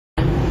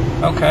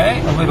Okay,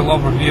 a little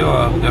overview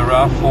of the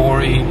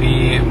RAV4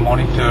 EV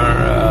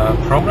Monitor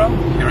program.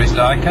 Here is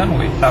the icon.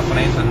 We tap on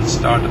it and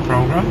start the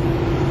program.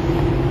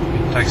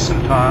 It takes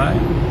some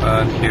time,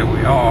 but here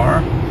we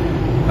are.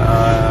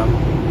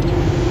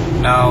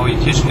 Now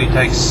it usually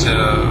takes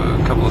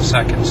a couple of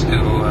seconds to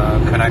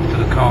connect to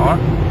the car.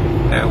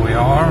 There we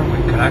are, we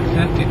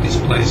connected. It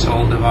displays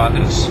all the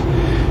values.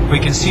 We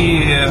can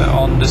see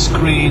on the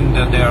screen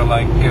that there are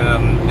like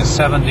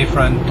 7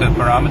 different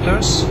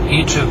parameters.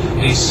 Each of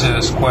these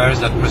squares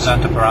that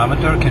present a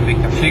parameter can be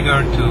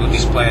configured to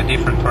display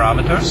different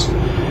parameters.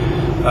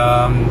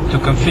 To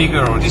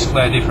configure or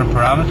display a different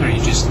parameter, you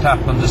just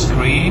tap on the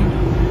screen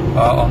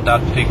on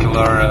that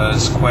particular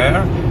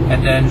square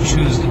and then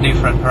choose the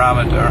different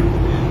parameter.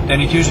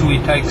 Then it usually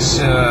takes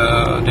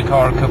the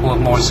car a couple of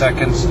more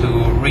seconds to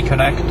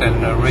reconnect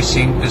and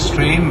resync the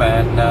stream,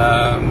 and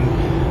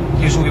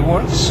usually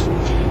works.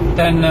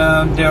 Then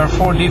there are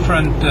 4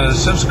 different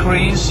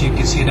subscreens. You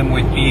can see them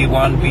with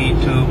B1,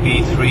 B2,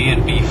 B3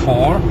 and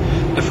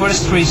B4. The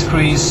first 3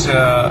 screens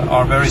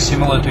are very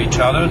similar to each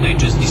other. They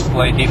just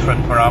display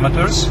different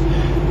parameters,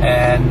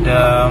 and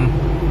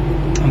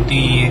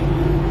the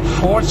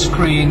 4th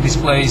screen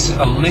displays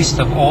a list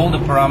of all the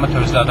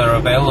parameters that are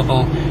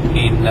available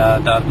in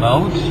that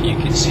mode. You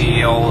can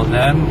see all of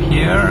them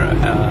here.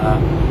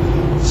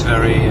 It's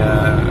very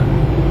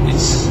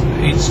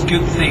it's a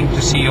good thing to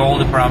see all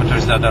the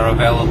parameters that are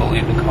available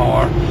in the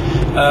car.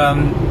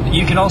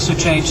 You can also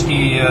change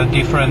the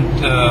different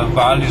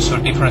values or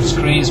different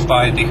screens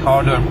by the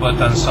hardware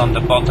buttons on the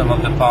bottom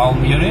of the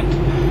palm unit.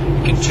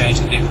 You can change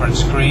the different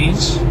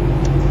screens.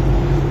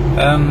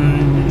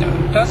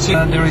 That's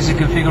it. There is a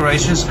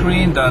configuration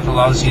screen that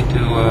allows you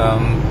to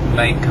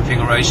make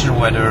configuration,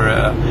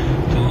 whether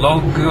to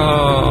log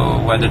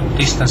whether the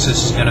distance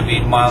is going to be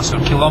in miles or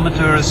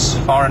kilometers,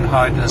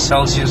 Fahrenheit and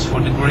Celsius for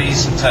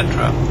degrees,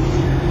 etc.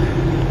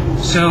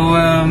 So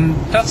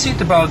that's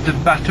it about the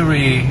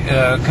battery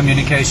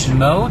communication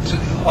mode.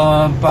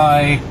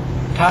 By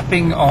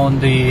tapping on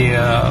the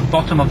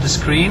bottom of the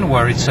screen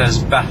where it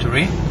says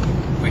battery,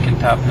 we can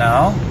tap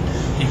now.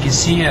 You can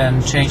see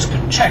and change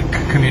to check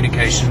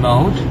communication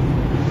mode,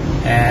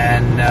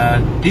 and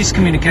this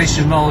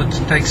communication mode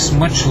takes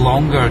much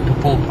longer to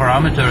pull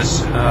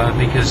parameters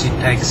because it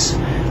takes,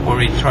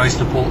 or it tries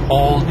to pull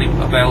all the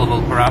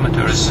available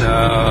parameters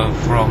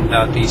from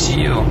that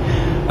ECU.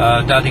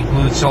 That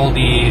includes all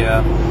the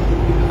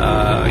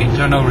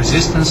internal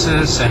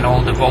resistances and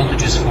all the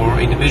voltages for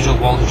individual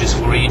voltages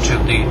for each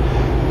of the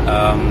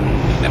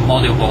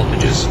module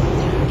voltages.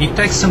 It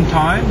takes some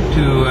time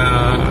to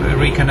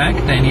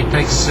reconnect, and it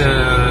takes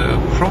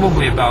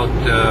probably about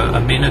a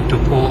minute to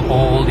pull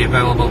all the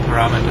available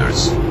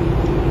parameters.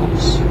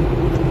 Oops.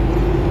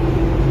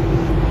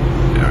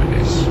 There it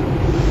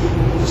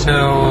is.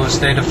 So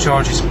state of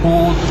charge is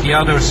pulled. The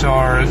others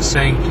are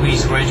saying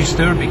please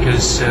register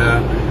because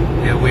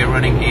we're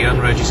running the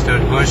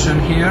unregistered version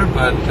here,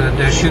 but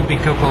there should be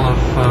a couple of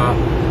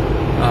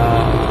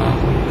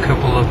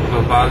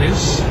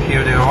values.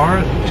 Here they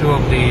are, 2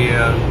 of the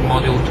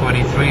module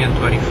 23 and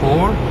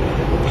 24,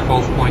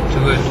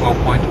 12.2 and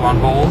 12.1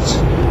 volts,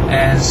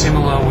 and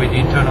similar with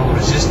internal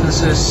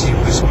resistances.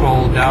 If we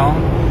scroll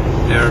down,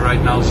 they're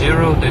right now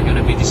 0. They're going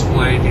to be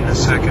displayed in a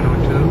second or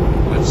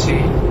 2. Let's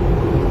see.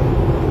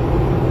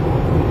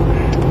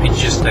 It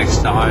just takes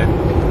time.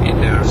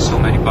 There are so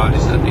many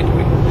values that need to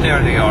be.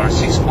 There they are,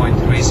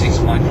 6.3,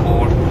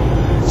 6.4.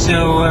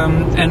 So,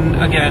 and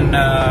again,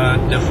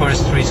 the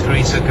first 3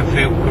 screens are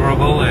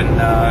configurable, and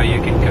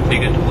you can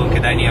configure to look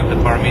at any of the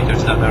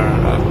parameters that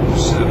are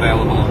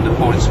available on the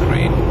 4th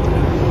screen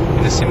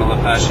in a similar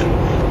fashion.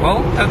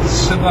 Well,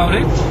 that's about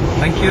it.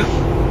 Thank you.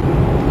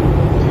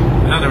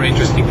 Another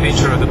interesting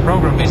feature of the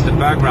program is the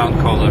background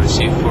colors.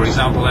 If, for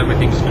example,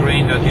 everything's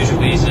green, that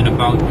usually isn't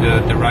about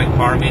the right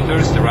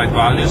parameters, the right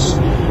values.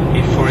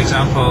 If, for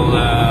example,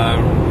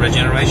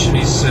 regeneration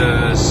is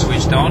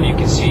switched on, you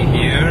can see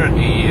here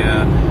the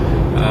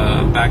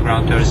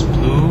background turns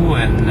blue,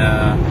 and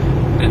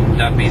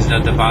that means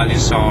that the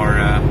values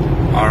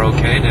are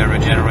okay, they're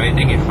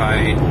regenerating. If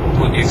I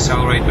put the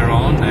accelerator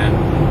on, then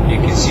you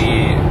can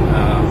see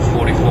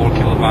 44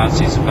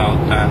 kilowatts is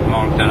about that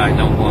mark that I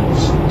don't want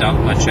that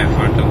much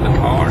effort of the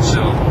car,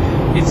 so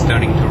it's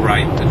turning to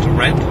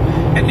red,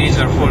 and these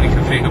are fully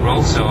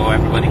configurable, so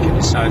everybody can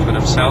decide for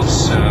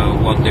themselves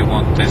what they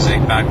want as a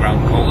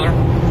background color.